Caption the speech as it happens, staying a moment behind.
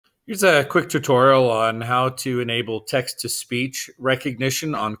Here's a quick tutorial on how to enable text-to-speech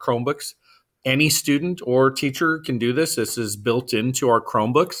recognition on Chromebooks. Any student or teacher can do this. This is built into our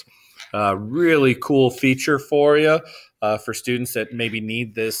Chromebooks. Really cool feature for you, for students that maybe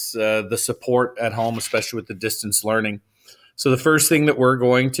need this, the support at home, especially with the distance learning. So the first thing that we're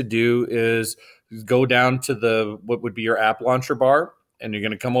going to do is go down to what would be your app launcher bar, and you're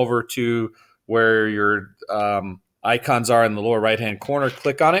going to come over to where your icons are in the lower right-hand corner.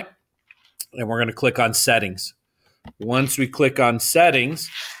 Click on it, and we're going to click on Settings. Once we click on Settings,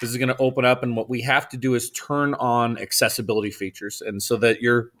 this is going to open up, and what we have to do is turn on accessibility features, and so that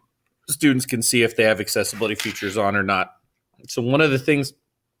your students can see if they have accessibility features on or not. So one of the things,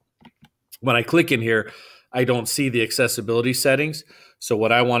 when I click in here, I don't see the accessibility settings. So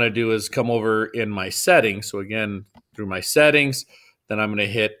what I want to do is come over in my settings. So again, through my settings, then I'm going to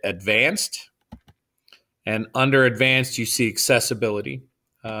hit Advanced. And under Advanced, you see accessibility.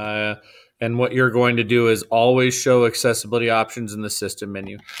 And what you're going to do is always show accessibility options in the system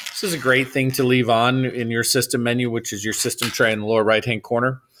menu. This is a great thing to leave on in your system menu, which is your system tray in the lower right-hand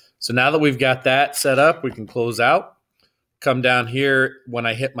corner. So now that we've got that set up, we can close out. Come down here. When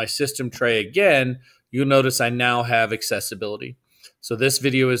I hit my system tray again, you'll notice I now have accessibility. So this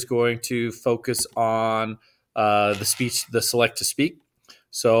video is going to focus on the select to speak.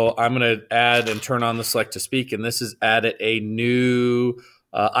 So I'm going to add and turn on the select to speak, and this is added a new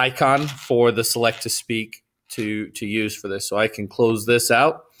icon for the select to speak to use for this. So I can close this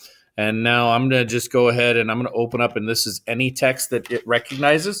out, and now I'm going to just go ahead and I'm going to open up, and this is any text that it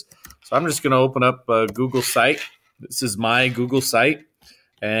recognizes. So I'm just going to open up a Google site. This is my Google site.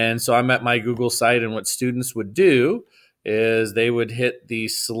 And so I'm at my Google site, and what students would do is they would hit the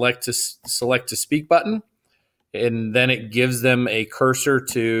select to speak button, and then it gives them a cursor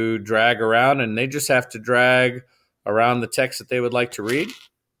to drag around, and they just have to drag around the text that they would like to read.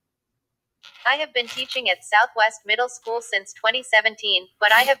 I have been teaching at Southwest Middle School since 2017,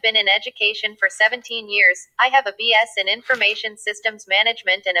 but I have been in education for 17 years. I have a BS in Information Systems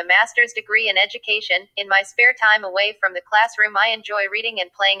Management and a master's degree in education. In my spare time away from the classroom, I enjoy reading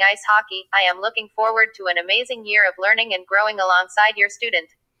and playing ice hockey. I am looking forward to an amazing year of learning and growing alongside your student.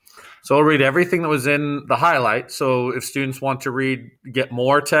 So I'll read everything that was in the highlight. So if students want to get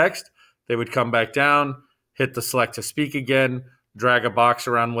more text, they would come back down, hit the select to speak again, drag a box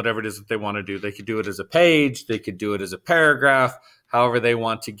around whatever it is that they want to do. They could do it as a page. They could do it as a paragraph, however they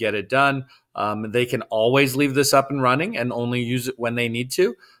want to get it done. They can always leave this up and running and only use it when they need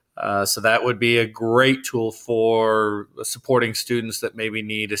to. So that would be a great tool for supporting students that maybe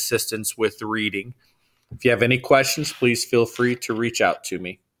need assistance with reading. If you have any questions, please feel free to reach out to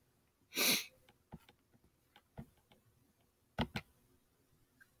me.